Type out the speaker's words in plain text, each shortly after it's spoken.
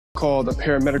called a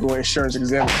paramedical insurance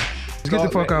examiner. Get the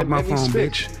fuck off my phone,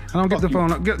 bitch. I don't get the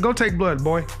phone. Go take blood,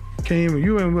 boy. Can't even.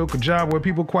 You ain't work a job where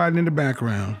people quiet in the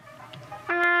background.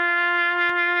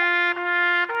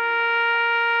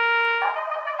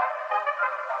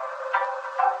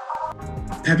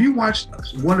 Have you watched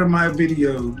one of my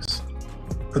videos,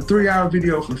 a 3-hour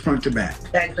video from front to back?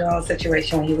 That girl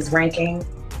situation when he was ranking.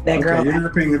 That girl. You're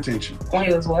not paying attention. When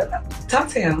he was what? Talk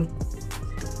to him.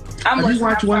 Have you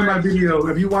watched one of my videos?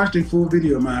 Have you watched a full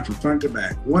video of mine from front to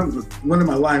back? One of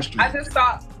my live streams.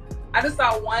 I just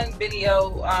saw one video.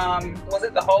 Was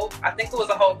it the whole? I think it was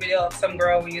a whole video of some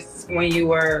girl when you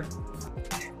were.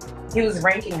 He was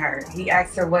ranking her. He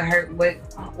asked her what her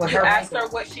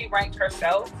what she ranked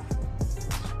herself.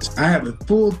 I have a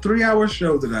full 3-hour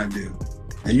show that I do,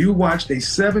 and you watched a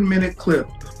 7-minute clip.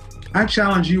 I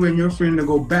challenge you and your friend to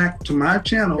go back to my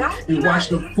channel and watch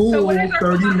the full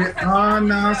 30-minute. Oh,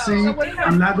 no, see,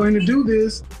 I'm not going to do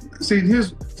this. And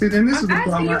this is the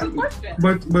problem.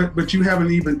 But you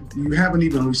haven't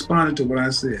even responded to what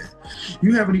I said.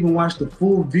 You haven't even watched the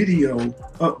full video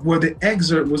of where the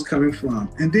excerpt was coming from.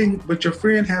 But your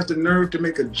friend has the nerve to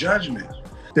make a judgment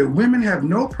that women have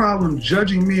no problem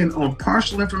judging men on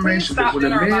partial information. Stop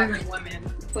generalizing women,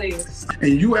 please.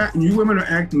 And you women are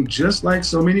acting just like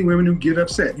so many women who get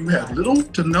upset. You have little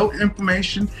to no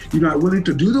information. You're not willing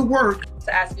to do the work.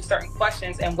 To ask you certain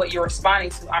questions, and what you're responding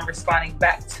to, I'm responding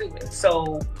back to it.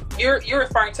 So you're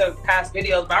referring to past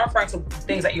videos, but I'm referring to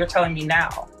things that you're telling me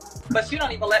now. But you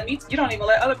don't even let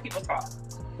other people talk.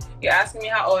 You're asking me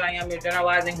how old I am. You're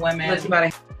generalizing women.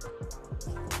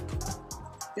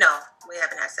 No, we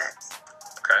haven't had sex.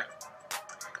 Okay.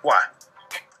 Why?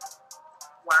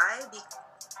 Why?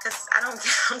 Because I'm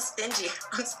stingy.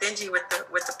 I'm stingy with the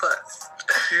puss.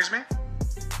 Excuse me?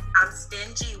 I'm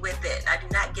stingy with it. I do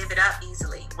not give it up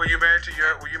easily. Were you married to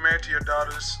your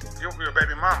daughter's your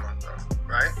baby mama, though,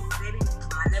 right? Baby,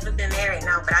 I've never been married,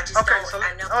 no, but I just okay, don't. so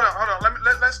I know. Hold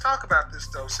on. Let's talk about this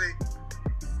though. See,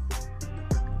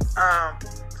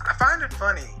 I find it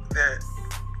funny that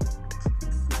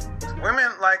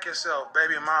women like yourself,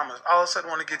 baby mamas, all of a sudden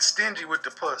want to get stingy with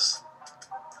the puss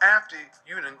after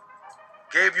you done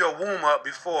gave your womb up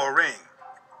before a ring.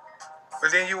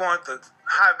 But then you want the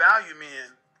high value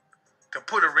men to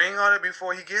put a ring on it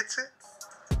before he gets it?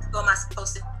 So am I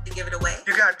supposed to give it away?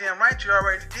 You goddamn right you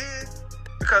already did.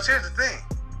 Because here's the thing.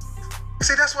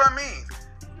 See, that's what I mean.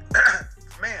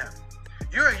 Man,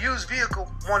 you're a used vehicle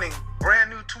wanting brand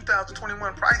new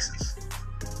 2021 prices.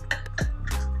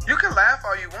 You can laugh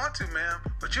all you want to, man,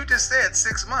 but you just said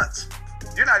 6 months.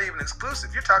 You're not even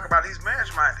exclusive. You're talking about he's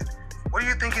marriage-minded. What do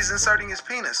you think he's inserting his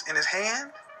penis? In his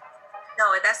hand?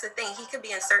 No, that's the thing. He could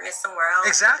be inserting it somewhere else.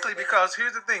 Exactly, because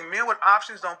here's the thing. Men with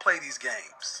options don't play these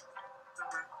games.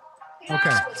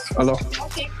 Okay. Hello?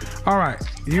 All right.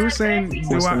 You were saying,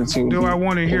 do I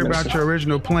want to hear about your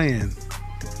original plan?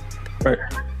 Right.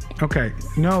 Okay.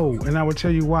 No, and I will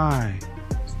tell you why.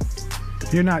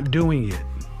 You're not doing it.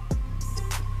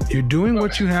 You're doing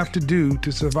what you have to do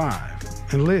to survive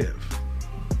and live.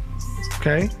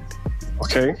 Okay?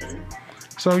 Okay.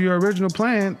 So your original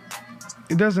plan,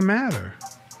 it doesn't matter.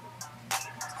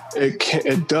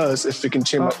 It does if it can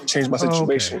change my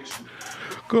situation. Okay.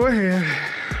 Go ahead.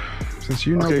 Since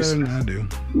you know better than I do.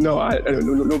 No,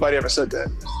 nobody ever said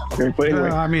that. Okay, but anyway.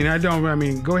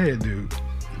 Go ahead, dude.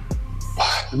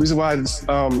 The reason why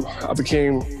I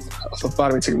became a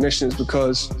phlebotomy technician is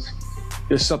because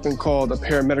there's something called a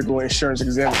paramedical insurance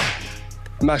examiner.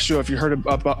 I'm not sure if you heard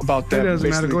about that. It doesn't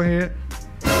matter. Go ahead.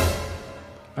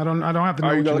 I don't have to know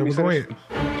what you know, but go ahead.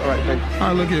 All right, thank you. All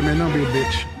right, look here, man. Don't be a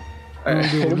bitch.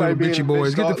 Don't do little bitchy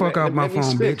boys. Get the fuck off my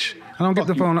phone, bitch. I don't get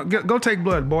the phone. Go take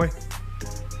blood, boy.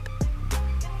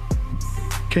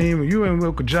 You ain't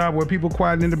work a job where people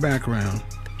quiet in the background.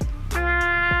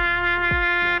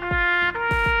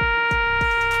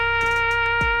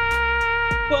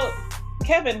 Well,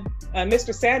 Kevin,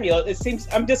 Mr. Samuel, it seems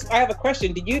I have a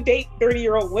question. Do you date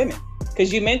 30-year-old women?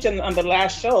 Because you mentioned on the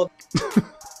last show.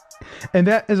 And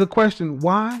that is a question.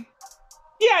 Why?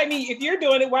 Yeah, I mean, if you're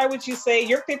doing it, why would you say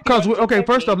you're 50? Because okay,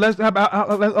 first off,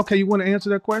 okay, you want to answer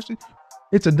that question?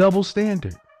 It's a double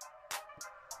standard.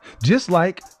 Just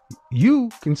like you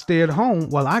can stay at home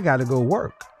while I got to go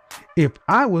work. If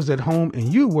I was at home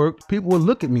and you worked, people would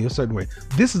look at me a certain way.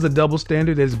 This is a double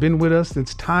standard that's been with us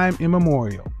since time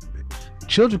immemorial.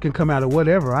 Children can come out of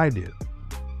whatever I do.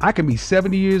 I can be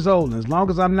 70 years old, and as long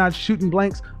as I'm not shooting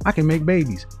blanks, I can make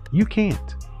babies. You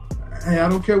can't. Hey, I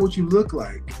don't care what you look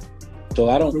like. So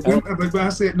I don't. But I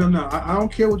said no. I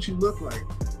don't care what you look like.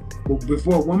 But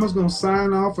before a woman's gonna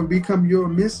sign off and become your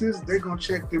missus, they're gonna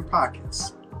check their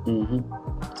pockets.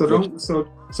 So don't. So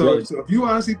if you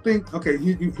honestly think, okay,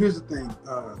 here's the thing,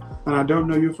 and I don't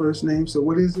know your first name. So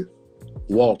what is it?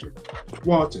 Walter.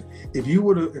 Walter. If you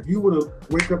were to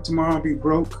wake up tomorrow and be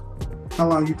broke, how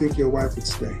long you think your wife would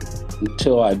stay?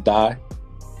 Until I die.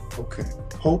 Okay.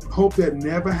 Hope that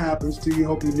never happens to you.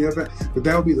 Hope you never. But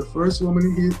that would be the first woman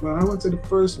in here. Well, I wouldn't say the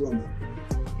first woman.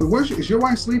 But is your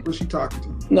wife asleep or is she talking to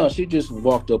you? No, she just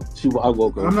walked up. I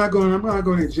woke up. I'm not going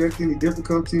to inject any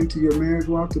difficulty into your marriage,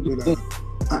 Walter. But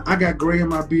I got gray in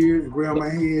my beard and gray on my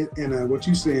head, and what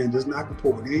you saying does not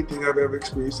comport with anything I've ever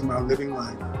experienced in my living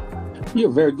life. You're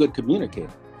a very good communicator.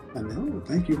 I know.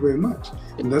 Thank you very much.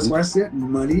 And that's why I said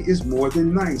money is more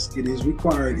than nice. It is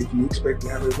required if you expect to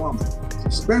have a woman,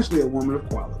 especially a woman of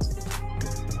quality.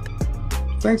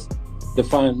 Thanks.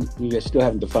 You still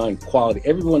haven't defined quality.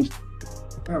 Everyone's.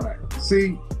 All right.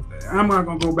 See, I'm not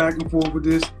going to go back and forth with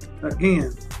this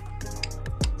again.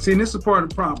 See, and this is part of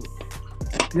the problem.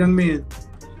 Young men,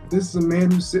 this is a man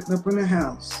who's sitting up in the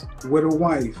house with a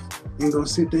wife and going to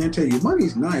sit there and tell you,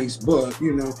 money's nice, but,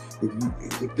 you know,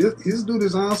 if this dude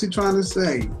is honestly trying to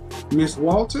say, Miss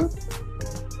Walter,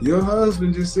 your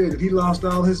husband just said if he lost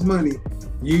all his money,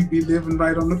 you'd be living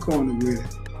right on the corner with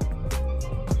it.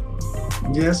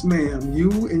 Yes, ma'am.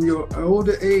 You in your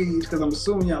older age, because I'm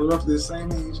assuming y'all roughly the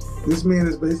same age, this man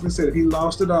has basically said if he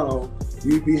lost it all,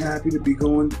 you'd be happy to be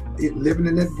living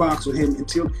in that box with him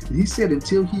until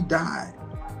he died.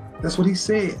 That's what he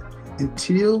said.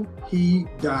 Until he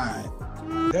died.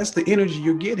 That's the energy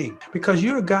you're getting, because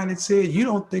you're a guy that said you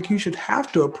don't think you should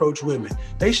have to approach women.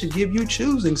 They should give you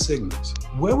choosing signals.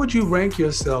 Where would you rank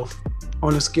yourself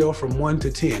on a scale from 1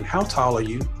 to 10? How tall are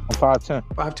you? I'm 5'10".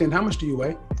 5'10". How much do you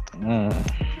weigh?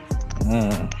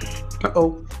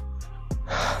 Uh-oh.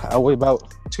 I weigh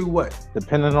about... To what?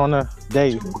 Depending on the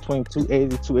day, between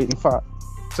 280 to 285.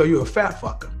 So you're a fat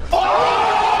fucker.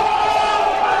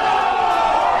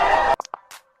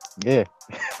 Yeah.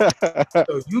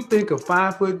 So you think a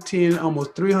 5'10",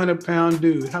 almost 300-pound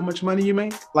dude, how much money you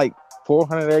make? Like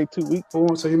 400 every 2 weeks.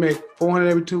 So you make 400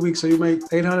 every 2 weeks. So you make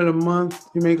 800 a month.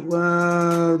 You make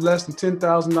less than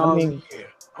 $10,000 a year.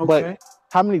 Okay. But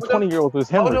how many 20-year-olds was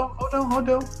him? Hold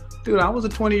on. Dude, I was a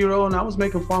 20-year-old and I was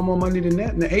making far more money than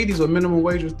that. In the 80s, where minimum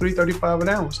wage was $3.35 an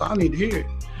hour. So I need to hear it.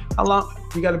 How long?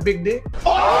 You got a big dick?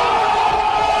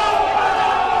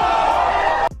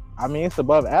 I mean, it's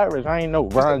above average. I ain't know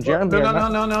Ron Jeremy.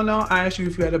 No. I asked you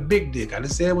if you had a big dick. I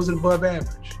just said, was it above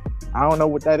average? I don't know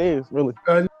what that is, really.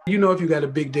 You know if you got a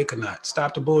big dick or not.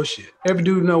 Stop the bullshit. Every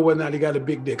dude know whether or not he got a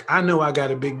big dick. I know I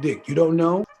got a big dick. You don't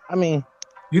know? I mean,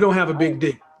 you don't have a big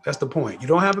dick. That's the point. You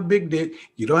don't have a big dick.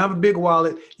 You don't have a big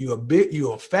wallet. You're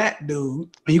a fat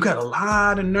dude, and you got a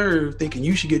lot of nerve thinking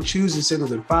you should get choosing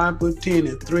signals at 5'10"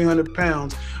 and 300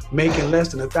 pounds, making less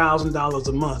than $1,000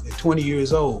 a month at 20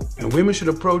 years old. And women should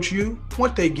approach you.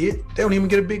 What they get, they don't even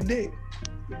get a big dick.